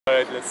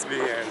Alright, let's be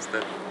here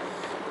instead.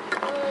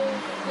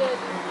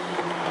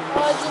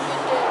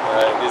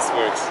 This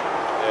works.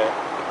 Yeah.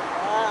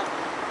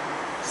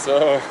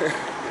 So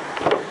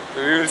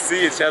we will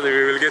see each other,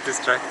 we will get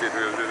distracted, we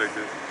will do like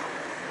this.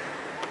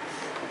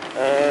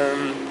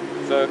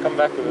 So come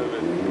back a little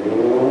bit.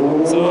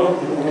 So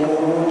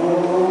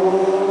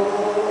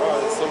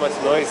there's so much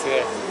noise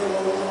here.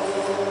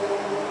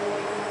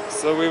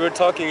 So we were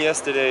talking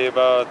yesterday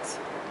about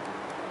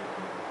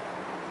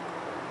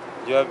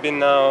you have been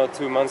now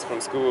 2 months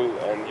from school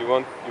and you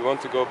want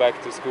to go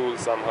back to school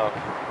somehow,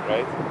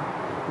 right?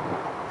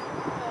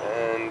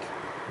 And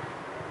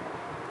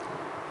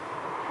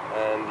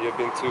you've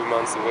been 2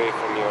 months away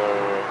from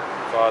your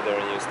father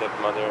and your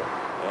stepmother,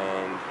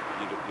 and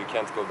you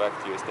can't go back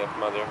to your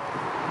stepmother.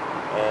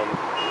 And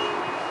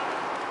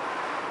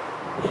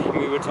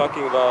we were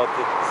talking about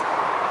that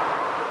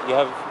you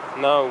have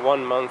now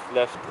 1 month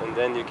left and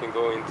then you can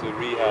go into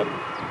rehab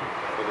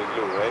for the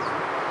glue, right?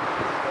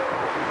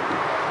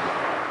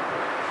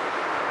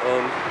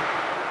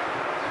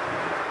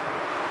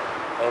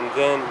 And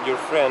then your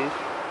friend,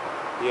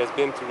 he has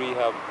been to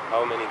rehab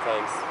how many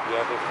times? You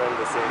have a friend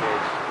the same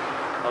age.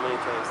 How many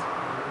times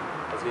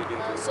has he been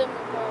to rehab?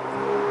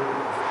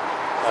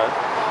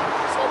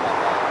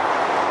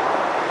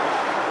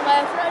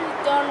 My friend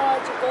don't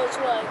want to go,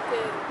 so I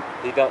came.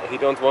 He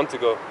don't want to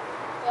go? He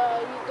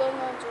don't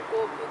want to go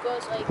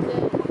because I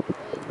came.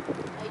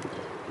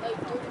 I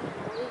don't know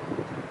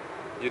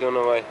why. You don't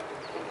know why?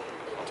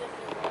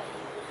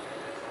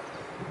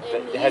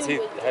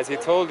 Has he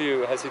told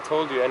you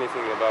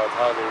anything about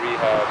how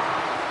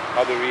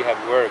the rehab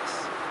works?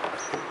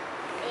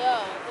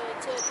 Yeah,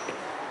 that's it.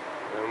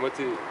 And what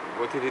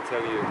did he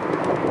tell you?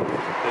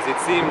 Does it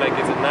seem like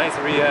it's a nice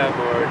rehab,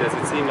 or does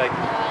it seem like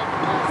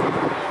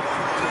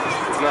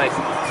it's nice?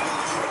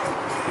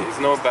 It's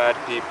no bad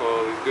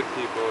people, it's good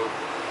people.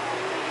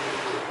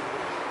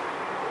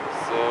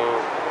 So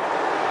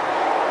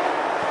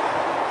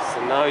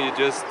now you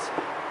just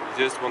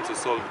want to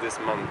solve this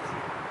month.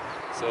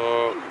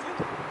 So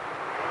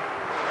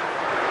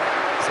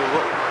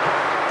what,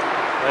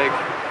 like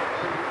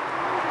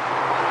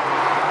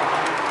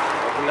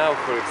now,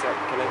 for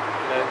example, can I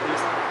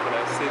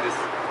see this?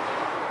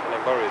 Can I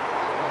borrow it?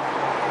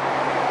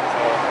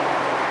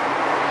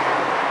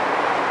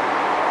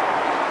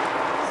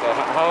 So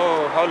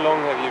how long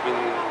have you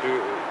been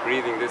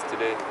breathing this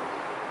today?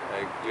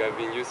 Like you have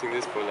been using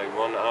this for like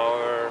 1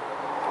 hour or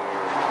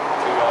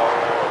 2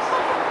 hours?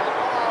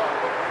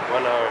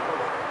 1 hour.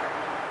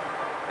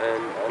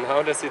 And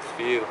how does it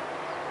feel?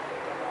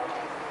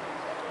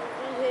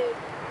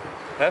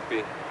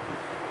 Happy?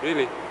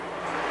 Really?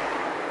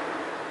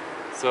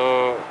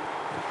 So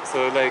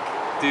like,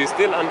 do you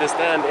still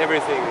understand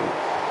everything,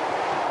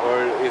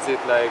 or is it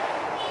like,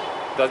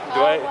 do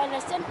I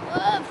understand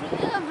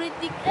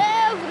everything?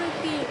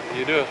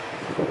 You do?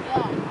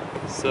 Yeah.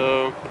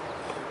 So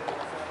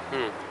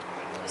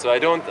I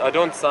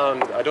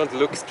don't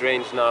look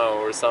strange now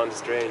or sound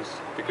strange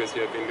because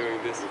you have been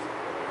doing this.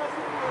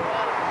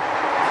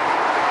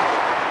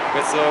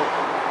 But so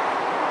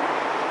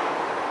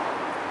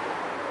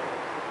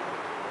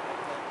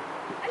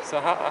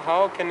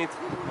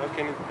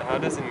how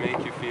does it make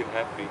you feel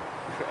happy?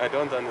 I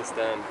don't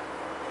understand.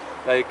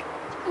 Like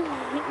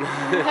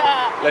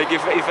like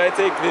if I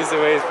take this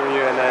away from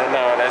you and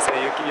I say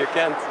you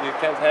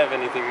can't have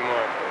anything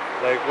more.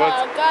 Like what?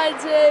 I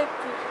can't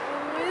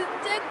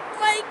take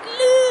my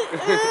glue.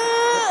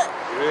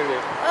 Really?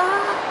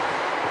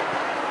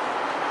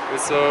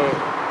 So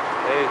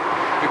hey,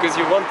 because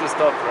you want to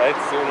stop, right?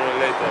 Sooner or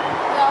later.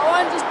 Yeah, I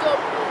want to stop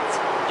it.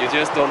 You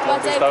just don't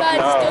want to stop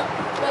now.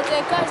 But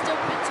I can't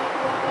stop it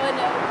when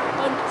I'm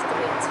on the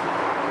street.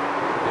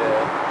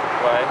 Yeah.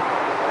 Why?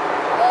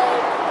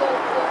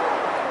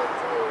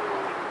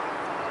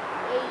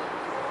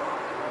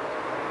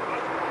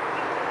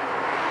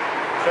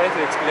 Try to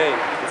explain.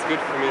 It's good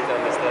for me to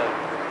understand.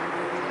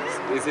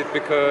 Is it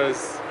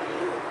because,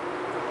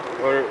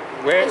 or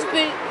where? It's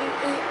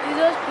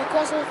just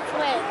because of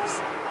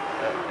friends.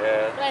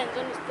 Yeah. Friends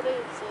on the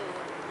streets.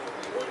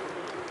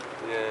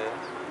 Yeah.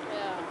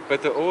 Yeah.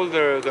 But the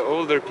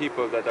older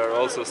people that are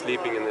also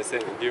sleeping in the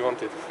same. Do you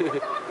want it?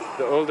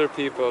 The older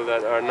people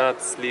that are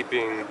not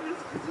sleeping,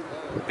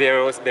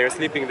 they're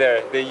sleeping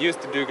there. They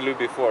used to do glue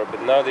before,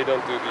 but now they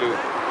don't do glue.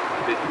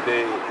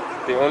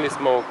 They only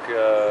smoke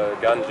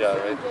ganja,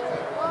 right?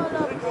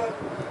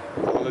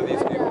 All of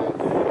these people.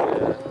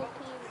 Yeah.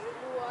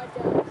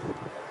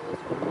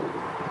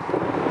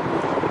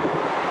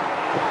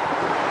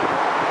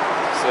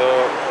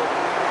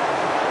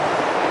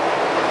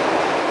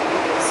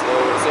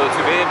 So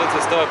to be able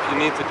to stop, you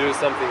need to do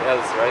something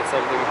else, right?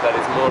 Something that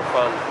is more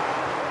fun.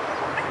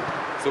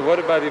 So what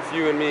about if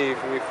you and me,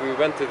 if we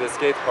went to the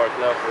skate park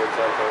now, for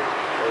example,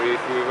 or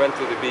if we went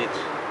to the beach,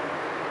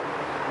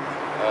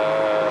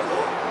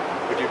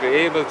 would you be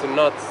able to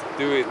not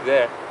do it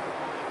there?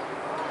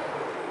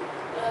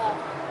 Yeah.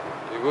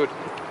 You would.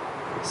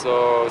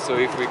 So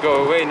if we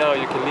go away now,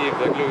 you can leave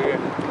the glue here.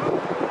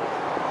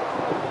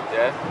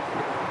 Yeah?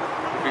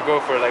 If we we go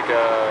for like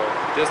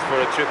just for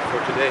a trip for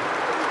today?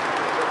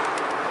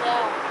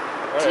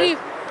 Yeah. All Trip.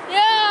 right.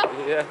 Yeah.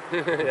 Yeah.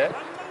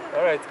 Yeah.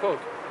 All right. Cool.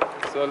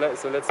 So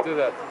let's do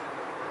that.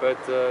 But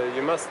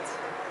you must.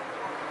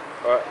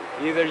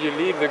 Either you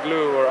leave the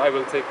glue or I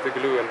will take the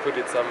glue and put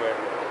it somewhere.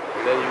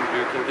 And then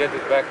you can get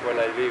it back when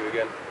I leave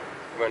again.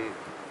 When.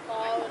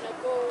 I wanna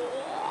go.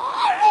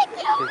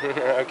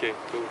 Okay,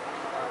 cool.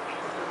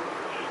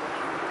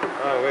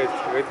 Ah,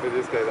 wait for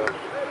this guy though.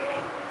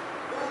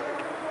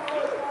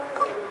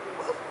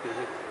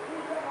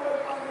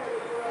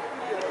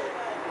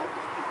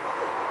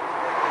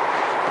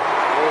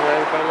 Hey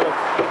man, come up.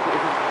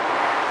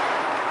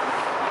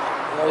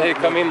 Hey,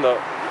 come in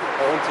though.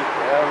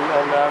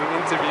 I'm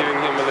interviewing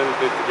him a little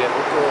bit again.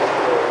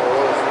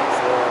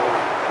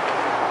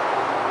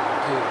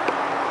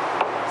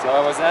 So I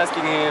was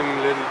asking him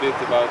a little bit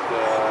about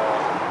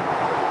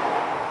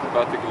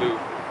the glue,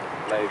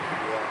 like,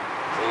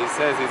 and he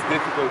says it's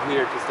difficult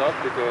here to stop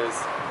because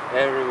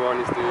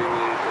everyone is doing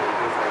it and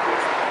things like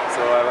this.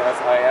 So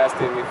I asked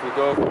him if we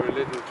go for a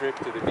little trip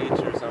to the beach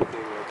or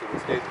something, or to the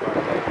skate park,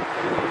 like,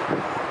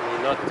 can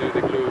he not do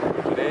the glue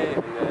for today?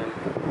 And then,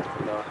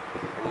 you know,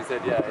 and he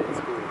said, yeah, it's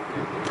cool. We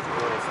can do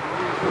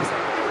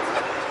something else.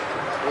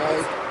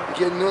 Right, you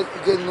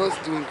cannot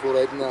do it for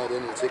right now.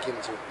 Then you take him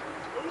to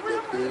the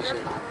beach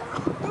and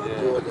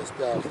do all the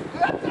stuff.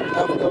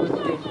 After we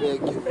get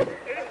back, you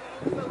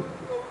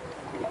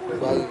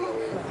flying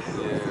away.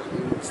 Yeah.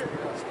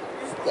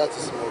 Start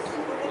smoking.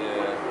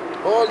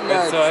 Yeah. All But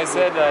night. so I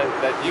said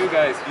that you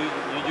guys, you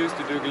used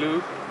to do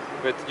glue,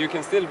 but you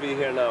can still be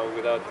here now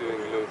without doing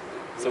glue.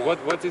 So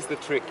what is the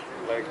trick?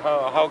 Like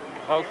how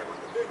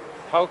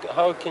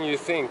can you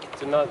think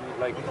to not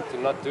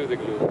do the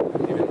glue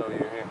even though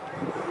you're here?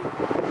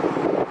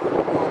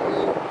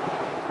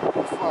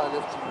 Before I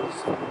left to lose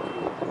some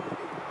glue,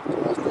 so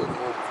I stayed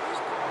home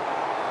first.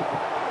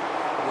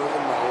 Not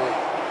in my home.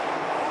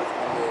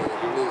 In the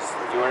place.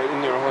 You were in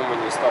your home when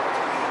you stopped.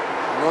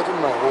 Not in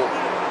my home.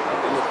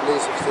 In a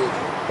place of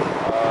safety.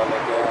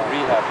 Like a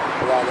rehab.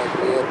 Yeah, like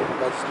rehab,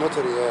 but it's not a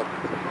rehab.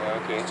 Yeah,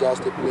 okay. It's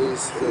just a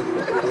place that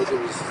the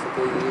relatives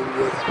stay in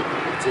there,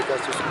 they take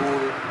us to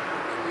school,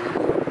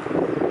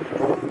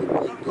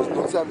 and there's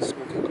no time to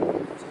smoke a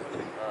glue.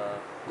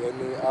 Then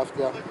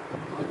after I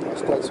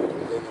started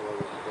smoking, then I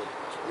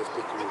left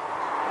the glue.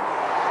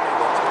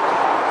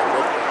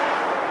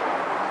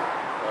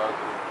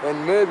 And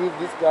maybe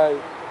this guy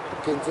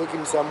can take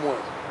him somewhere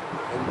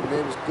and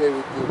maybe stay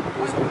with him,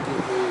 do something,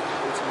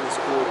 put him in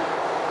school,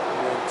 and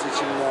then teach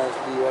him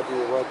nicely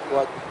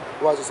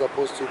what he's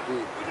supposed to be.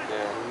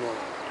 Yeah. You know,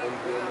 and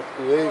then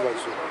behave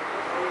also.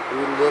 We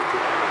will let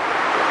it.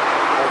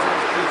 But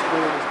if he's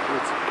going to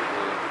street,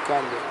 you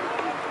can't let it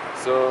be.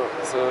 So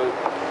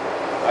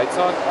I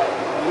thought,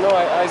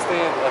 I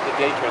stay at the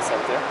daycare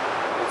center.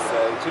 It's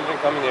children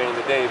coming here in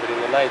the day, but in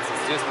the nights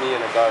it's just me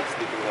and a dog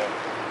sleeping there.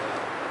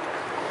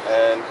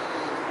 And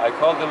I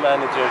called the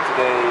manager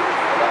today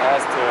and I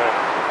asked her,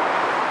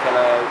 can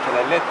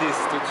I let these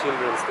two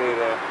children stay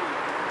there?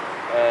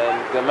 And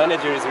the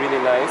manager is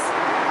really nice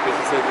because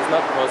she said it's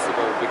not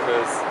possible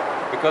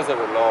because of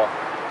the law.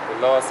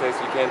 The law says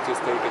you can't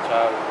just take a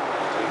child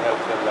and help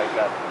them like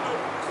that.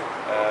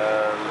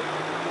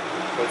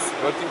 But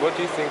what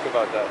do you think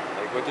about that?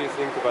 Like, what do you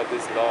think about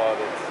this law?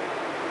 That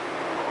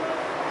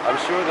I'm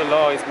sure the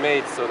law is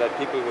made so that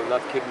people will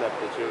not kidnap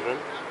the children,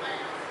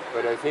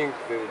 but I think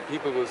the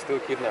people will still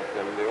kidnap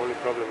them. The only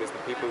problem is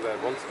the people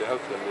that wants to help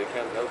them, they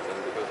can't help them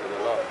because of the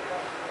law.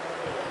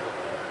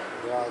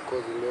 Yeah,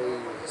 because the law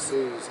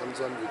says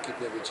sometimes you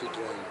kidnap the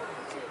children.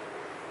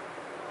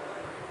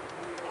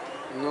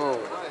 No.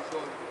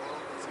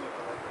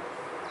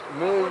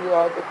 Maybe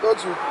I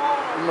thought you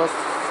must.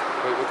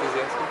 Wait, what is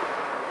he asking?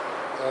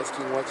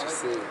 Asking what you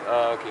say.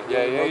 Ah, okay.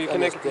 Yeah,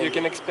 you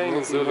can explain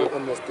in Zulu. Not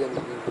understand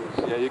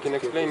English. Yeah, you can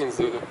explain in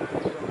Zulu.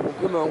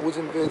 Ukhuluma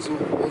ukuthi mfethu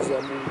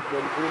uzama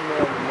ukukhuluma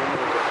nomama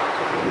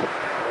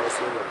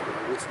wasenga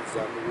ukuthi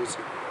ngizama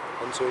ukuthi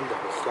angisho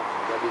indaba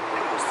esihlanga babe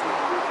ngokosini.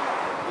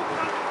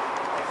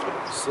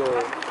 So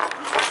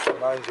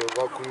manje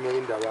kwakhulunywa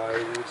indaba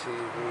ukuthi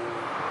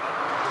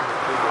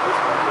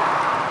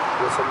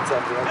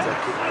sometimes you have to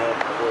kidnap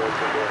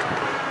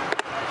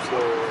so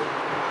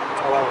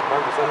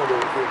manje kufanele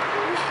ukuthi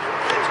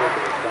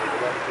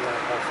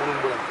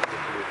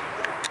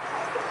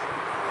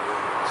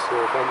so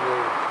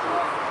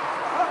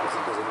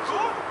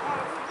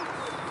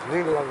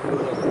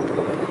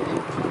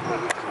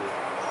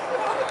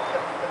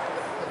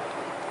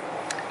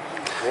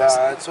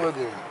yeah, I told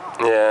him.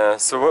 Yeah.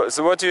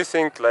 So what do you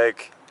think?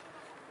 Like,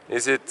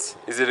 is it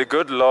a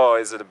good law?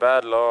 Is it a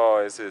bad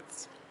law?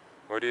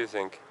 What do you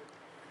think?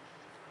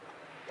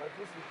 But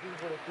this is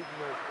people that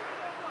kidnap.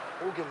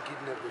 Who can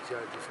kidnap the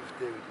child if you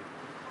stay with him?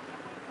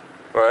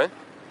 What?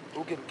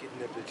 Who can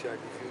kidnap the child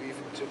if you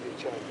even took the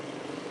child?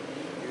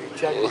 You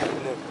child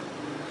kidnap.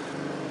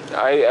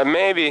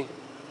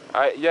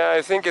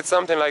 I think it's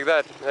something like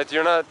that. That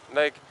you're not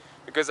like,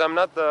 because I'm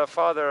not the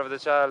father of the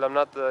child. I'm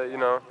not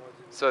the,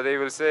 so they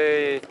will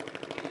say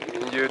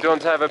you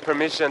don't have a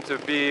permission to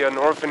be an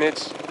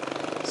orphanage.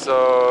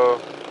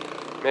 So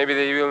maybe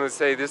they will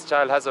say this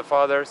child has a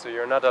father, so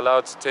you're not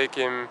allowed to take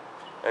him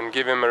and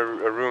give him a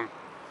room.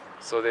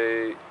 So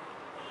they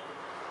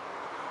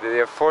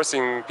are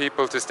forcing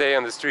people to stay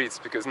on the streets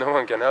because no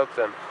one can help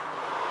them,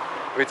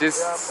 which is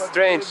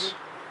strange.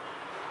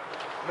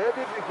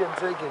 Maybe we can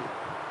take him.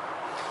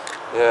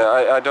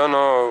 Yeah, I don't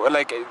know.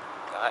 Like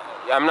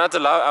I'm not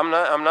allowed.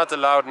 I'm not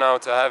allowed now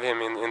to have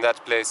him in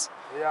that place.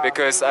 Yeah,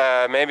 Because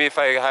maybe if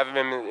I have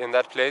him in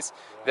that place,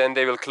 then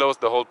they will close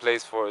the whole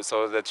place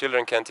so the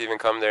children can't even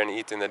come there and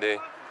eat in the day.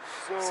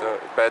 So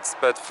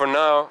but for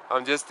now,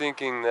 I'm just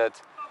thinking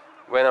that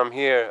when I'm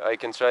here, I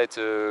can try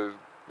to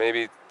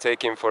maybe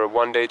take him for a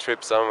one-day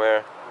trip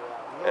somewhere.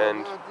 Yeah, And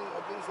I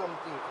think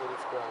something for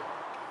this guy,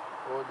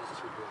 for all these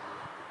children,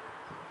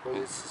 but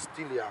he's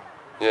still young.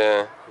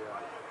 yeah.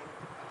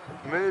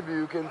 Maybe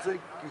you can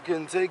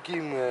take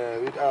him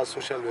with our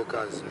social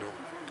workers, you know.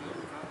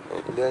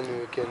 Then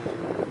we can.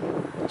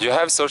 Do you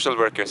have social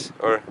workers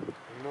or?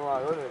 No, I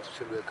don't have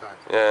social workers.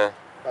 Yeah.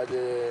 But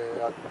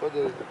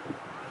the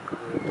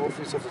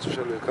office of the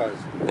social workers.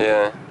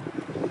 Yeah.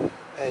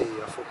 Hey,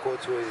 I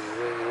forgot where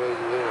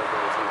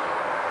about it.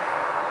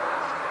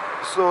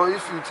 So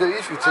if you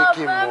take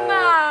him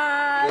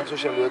or the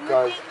social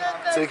workers,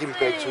 take him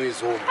back to his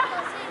home.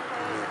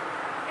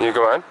 You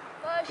go on.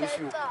 If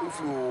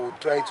you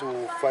try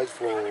to fight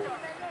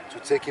to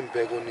take him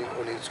back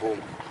on his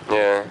home.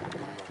 Yeah.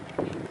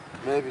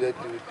 Maybe that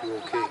would be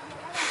okay.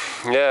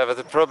 Yeah, but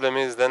the problem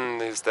is then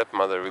his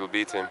stepmother will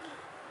beat him.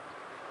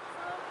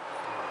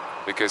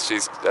 Because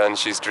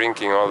she's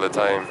drinking all the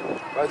time.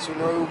 But you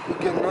know, you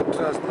cannot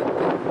trust them.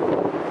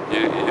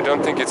 You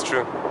don't think it's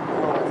true?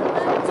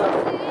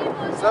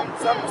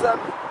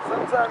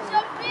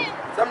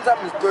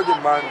 Sometimes he stole the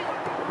money.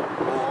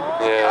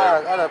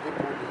 Yeah. Other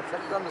people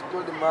sometimes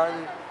stole the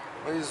money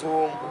when he's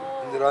home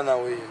and they run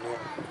away, you know.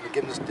 They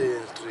came to stay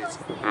in the streets.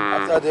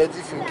 After that,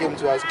 if you came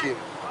to ask him,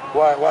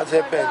 what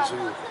happened to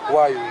you?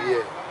 Why are you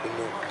here? You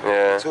know.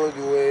 Yeah. He told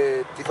you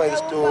a different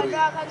story.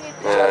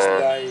 Just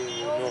lying,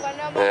 you know.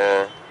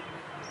 Yeah.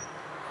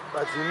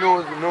 But you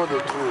know the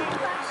truth.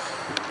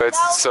 But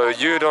so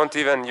you're not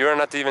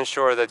even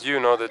sure that you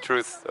know the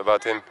truth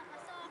about him.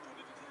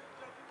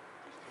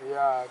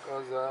 Yeah,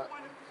 because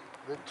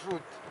the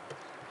truth,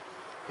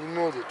 he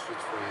knows the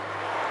truth for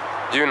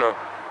you. You know.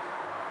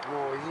 No,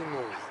 he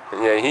knows.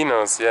 Yeah, he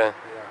knows. Yeah.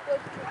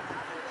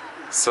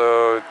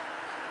 So,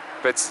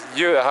 but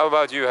you, how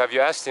about you? Have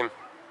you asked him?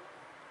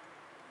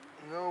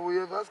 No, we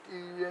have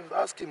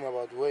asked him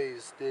about where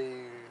he's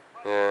staying.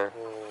 Yeah.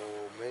 Or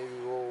maybe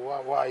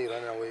why he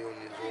ran away on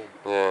his home.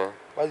 Yeah.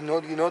 But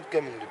he not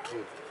coming the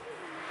truth.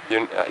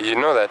 You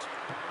know that,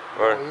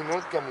 or No, he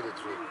not coming the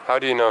truth. how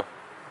do you know?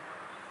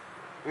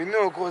 We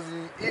know because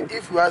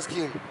if you ask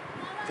him,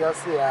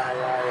 just say you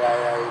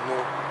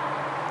know.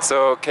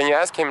 So can you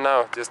ask him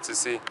now just to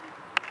see?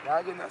 Yeah,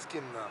 I can ask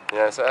him now.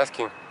 Yeah. So ask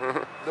him.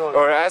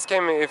 Or ask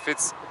him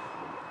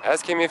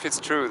if it's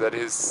true that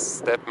his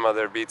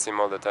stepmother beats him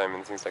all the time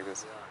and things like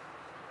this.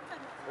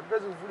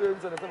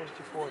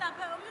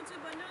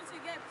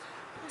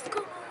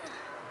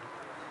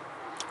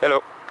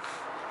 Hello.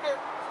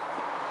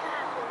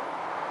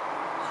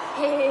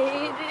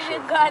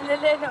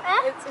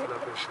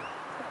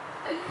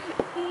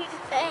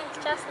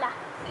 Just like.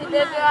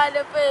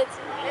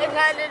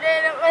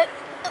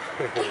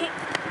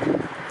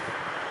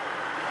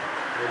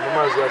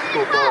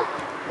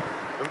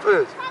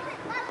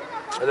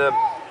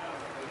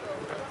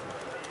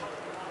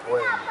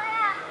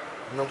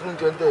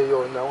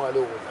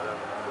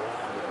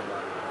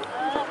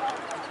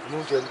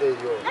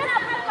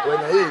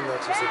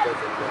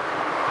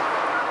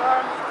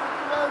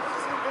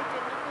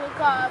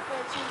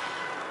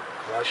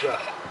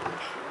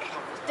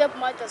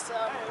 Stepmother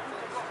said,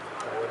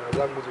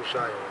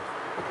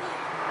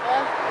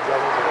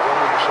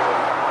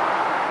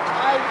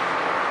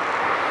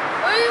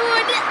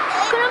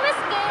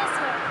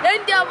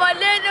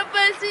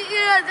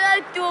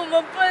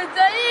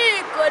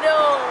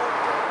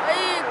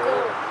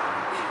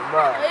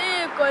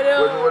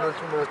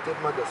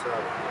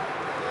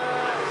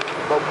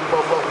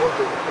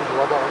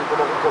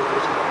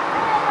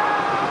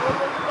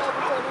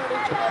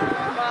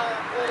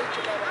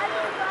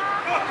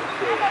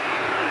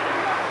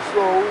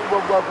 so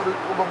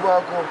ubaba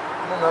wakho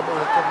nangabe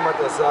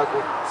stepmother sakho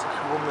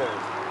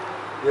sihlukumeza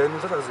yena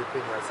uthatha ziphi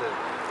nyathelo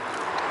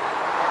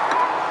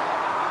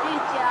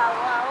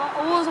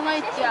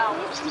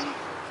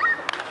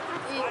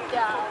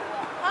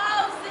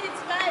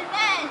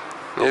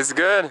It's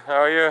good.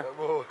 How are you?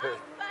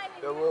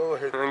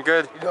 I'm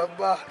good.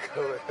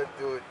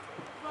 Dude.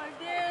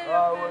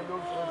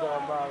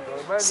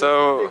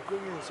 So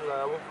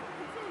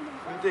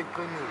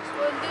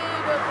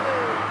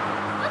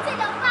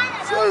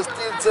So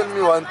still tell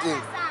me one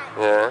thing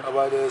yeah.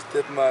 about the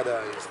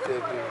stepmother. He's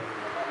stepping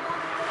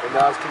and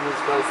asking his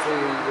father,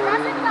 saying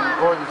he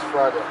called his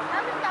father,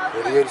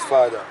 the real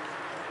father.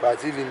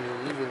 But even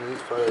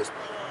his father is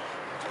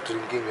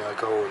drinking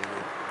alcohol. You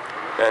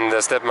know? And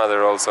the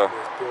stepmother also. The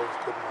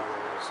stepmother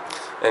also.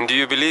 And do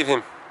you believe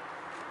him?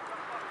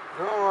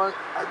 No,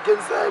 I can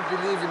say I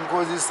believe him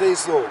because he says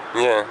so.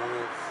 Yeah,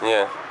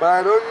 yeah. But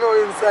I don't know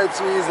inside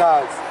to his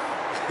heart.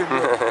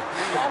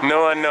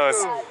 No one knows.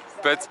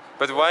 But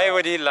why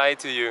would he lie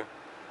to you? If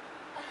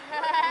he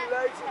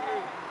lied to me,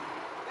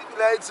 if he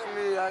lied to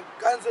me, I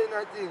can't say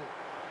nothing.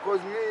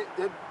 Because me,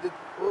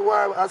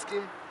 why I ask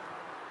him,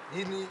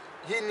 he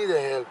need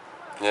a help.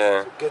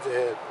 Yeah, To get a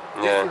help.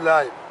 Yeah. If he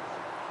lied,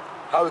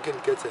 how we can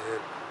get a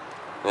help?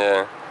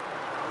 yeah.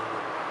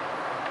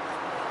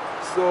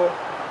 So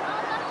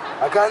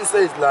I can't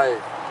say it's lie,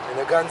 and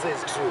I can't say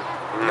it's true.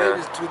 No. Maybe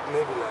it's truth,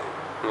 maybe lie.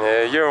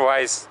 Yeah, you're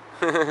wise.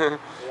 Yeah.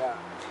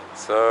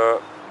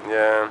 So,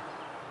 yeah.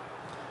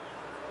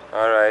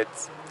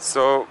 Alright.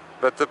 So,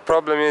 but the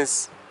problem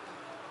is,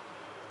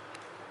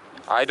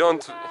 I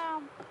don't.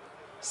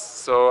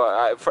 So,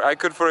 I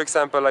could, for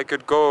example, I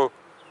could go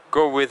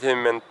with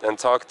him and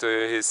talk to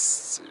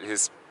his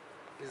His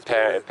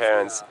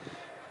parents. yeah.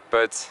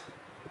 But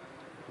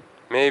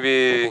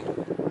maybe,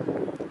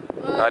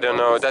 I don't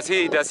know. Does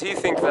he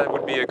think that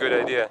would be a good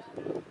idea?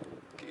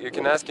 You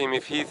can ask him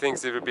if he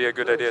thinks it would be a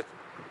good idea.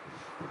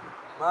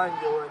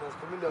 Manje wena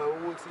sikhulumela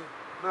ukuthi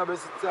ngabe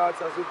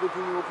sithatha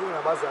sokuphuma ukuphuma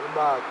nabazali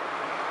bakho.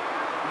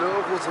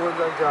 Lokho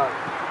uzokwenza njani?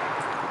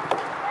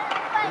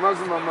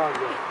 Umazi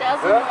mamazo.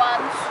 Doesn't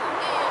want.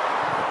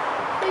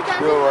 He You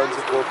doesn't want want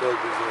to go back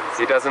business.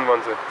 He doesn't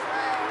want to.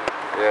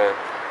 Yeah.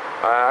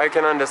 I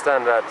can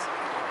understand that.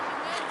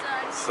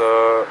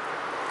 So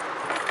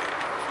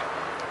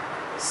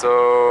So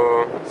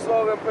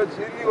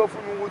mfethu yini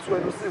ofuna ukuthi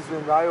wena usizwe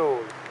ngayo?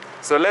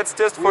 so let's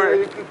just for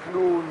anything.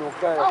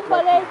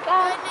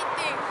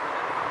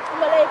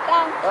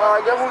 Ah,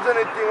 ngiyabuza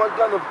anything, what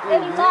kind of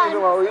thing?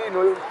 Yini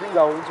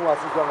udinga ukuthi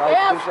ungasizwa ngayo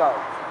special?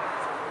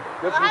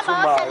 Let's do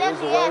some more. It's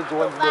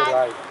one day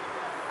right.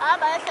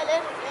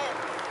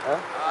 Huh?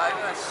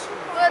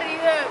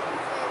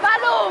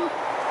 Balloon.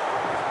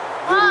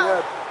 Really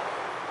help.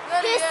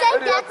 He said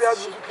Very happy as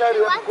you carry he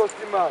up wants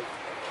customer.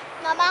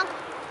 Mama.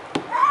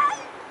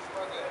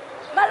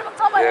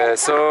 yeah.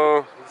 So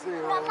You say, oh,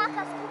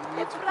 you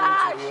need to come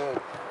to the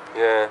help.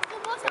 yeah.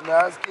 And I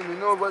ask him, you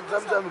know, but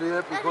sometimes the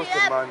help it costs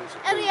the money. So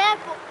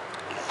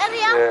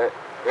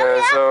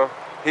Yeah. So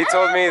he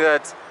told me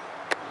that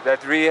the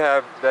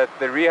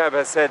rehab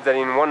has said that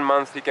in 1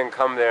 month he can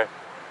come there.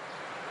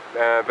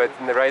 But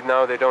right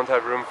now they don't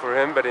have room for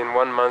him. But in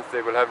 1 month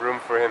they will have room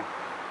for him.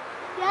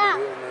 Yeah.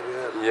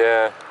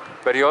 Yeah.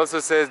 But he also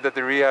says that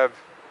the rehab,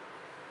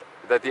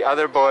 that the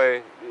other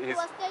boy, He his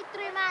was stay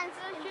 3 months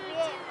in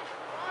rehab.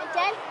 And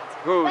then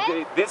who?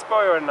 when This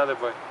boy or another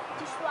boy?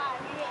 this one,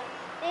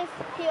 if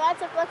he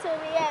wants to go to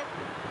rehab,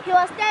 he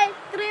was stay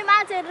 3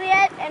 months in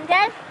rehab, and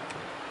then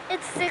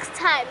it's 6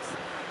 times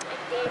a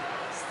day.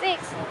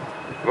 6.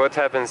 What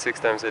happens 6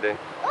 times a day?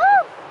 Oh,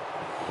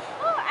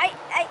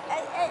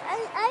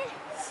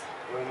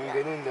 When you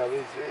get in there,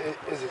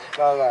 it's a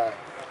car.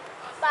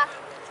 But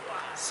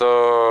So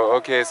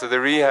okay, so the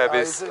rehab I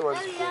is say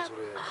once you go to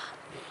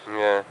rehab.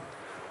 yeah.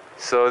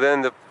 So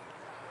then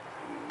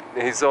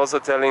he's also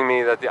telling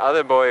me that the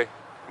other boy,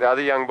 the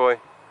other young boy,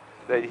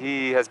 that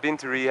he has been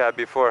to rehab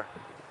before,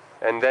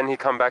 and then he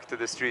come back to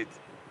the street.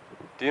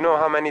 Do you know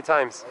how many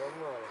times? I don't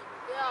know.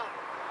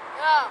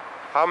 yeah.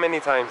 How many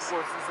times? Of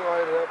course, this is why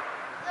rehab.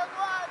 The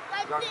one, I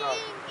Back think up.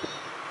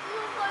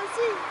 you can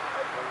see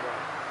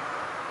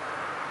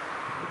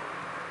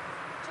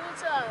 2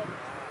 times.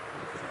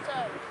 2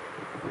 times.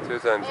 2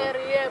 times.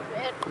 Rehab.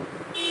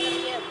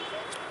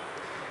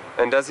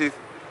 And does he,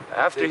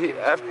 after Take he, him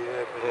to after,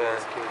 rehab and yeah.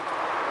 escape.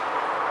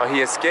 Oh,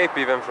 he escaped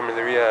even from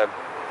the rehab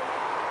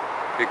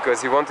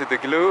because he wanted the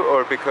glue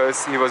or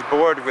because he was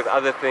bored with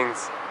other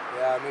things.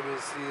 Yeah, maybe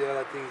see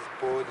other things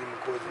bored him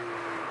because he.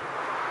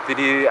 Did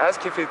he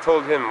ask if he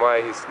told him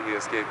why he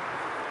escaped?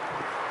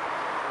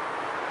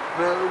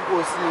 Man, of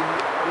course,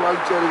 I'm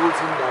actually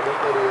waiting down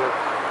after rehab.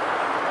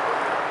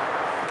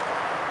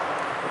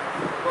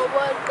 But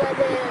what the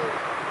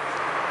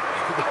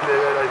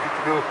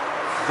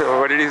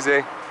What did he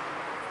say?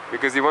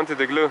 Because he wanted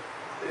the glue.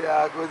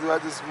 Yeah, because he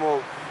had to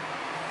smoke.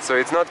 So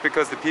it's not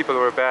because the people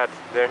were bad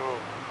there. No,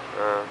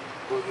 Uh,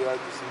 because he had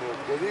to smoke.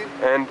 Did he?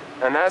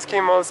 and ask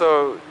him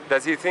also,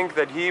 does he think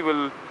that he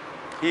will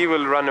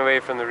run away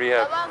from the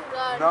rehab?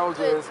 Now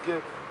to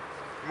escape.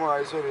 More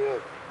I saw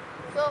rehab.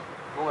 So,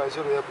 More I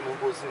saw rehab, no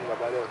go sing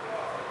about it.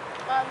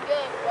 I'm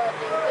getting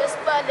ready. It's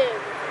somebody.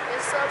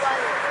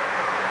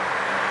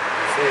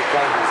 Say he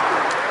can't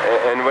escape.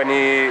 And when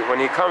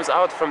he comes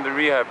out from the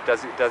rehab,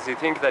 does he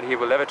think that he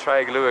will ever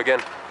try glue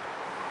again?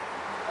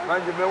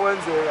 Man, the man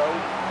went there, I'm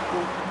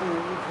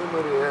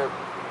rehab.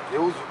 He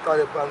was to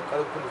carry a bank, I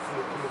couldn't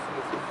feel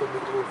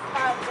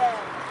I'm there.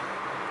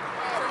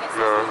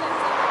 No.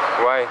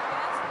 Why?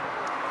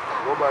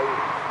 Go by you.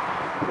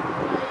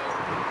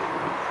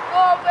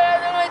 Oh, but I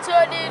don't want to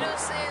need to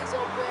see so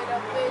bad. I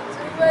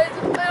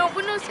don't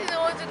want to see the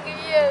ones in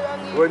here.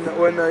 When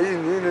I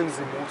in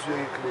enzima ukuthi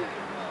uyeclean.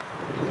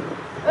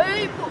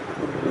 Hey,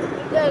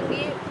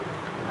 Dangi.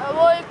 I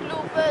want to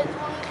look at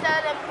one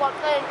side and walk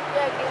in.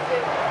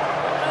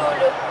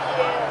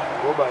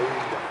 Go by you.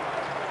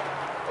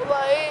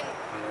 Over in.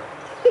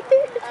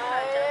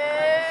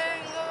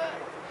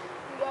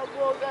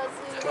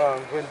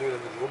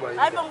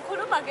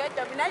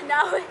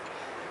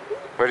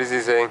 What is he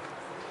saying?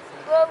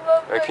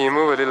 Can you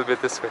move a little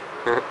bit this way?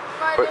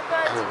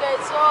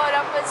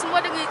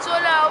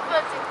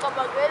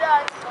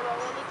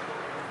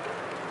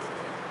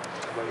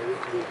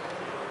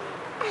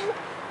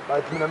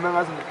 But mina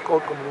mangazi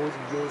ngiqoqa mina ukuthi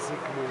ngiye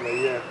esikhuluma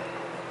yeah.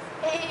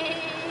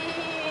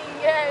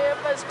 Yeah,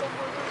 mas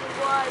computador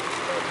igual.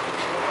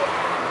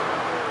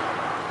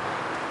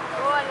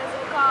 Olha,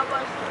 seu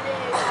carro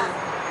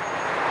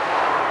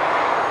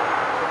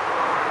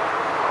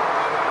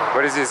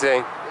What is he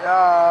saying?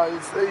 Yeah,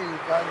 he's saying he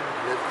can't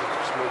let him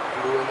smoke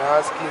glue and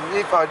ask him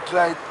if I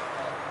tried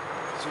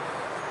to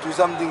do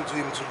something to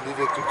him to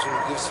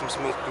give some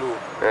smoke glue.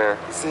 Yeah.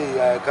 He say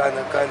I can't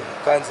even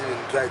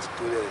try to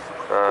do that.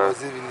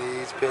 Because even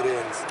his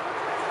parents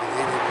he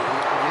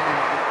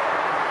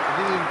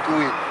didn't do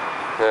it.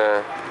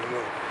 Yeah. You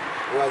know.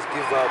 He was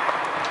give up.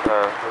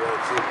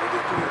 That's it, he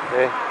didn't do it.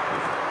 Hey,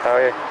 how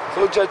are you?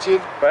 So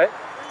Churchill. What?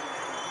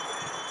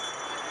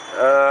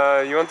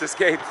 You want to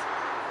skate?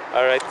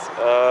 Alright,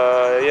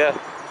 yeah.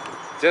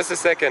 Just a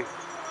second.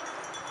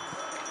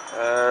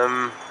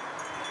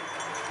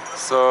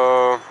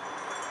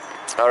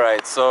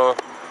 Alright, so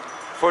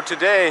for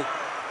today,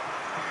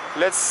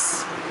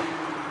 let's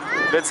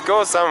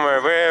go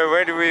somewhere.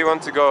 Where do we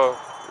want to go?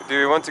 Do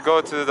we want to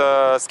go to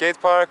the skate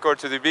park or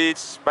to the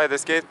beach? By the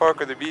skate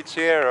park or the beach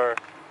here, or?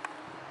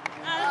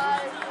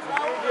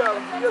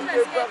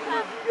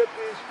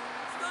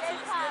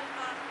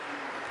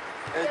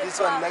 Hey, this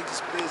one like this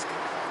place.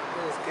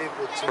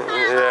 Skateboard too.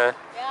 Yeah.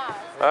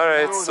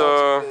 Alright,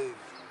 so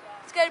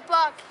skate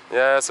park.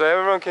 yeah, so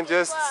everyone can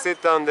just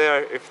sit down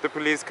there if the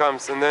police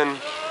comes, and then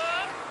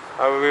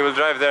we will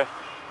drive there.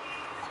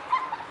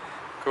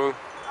 Cool.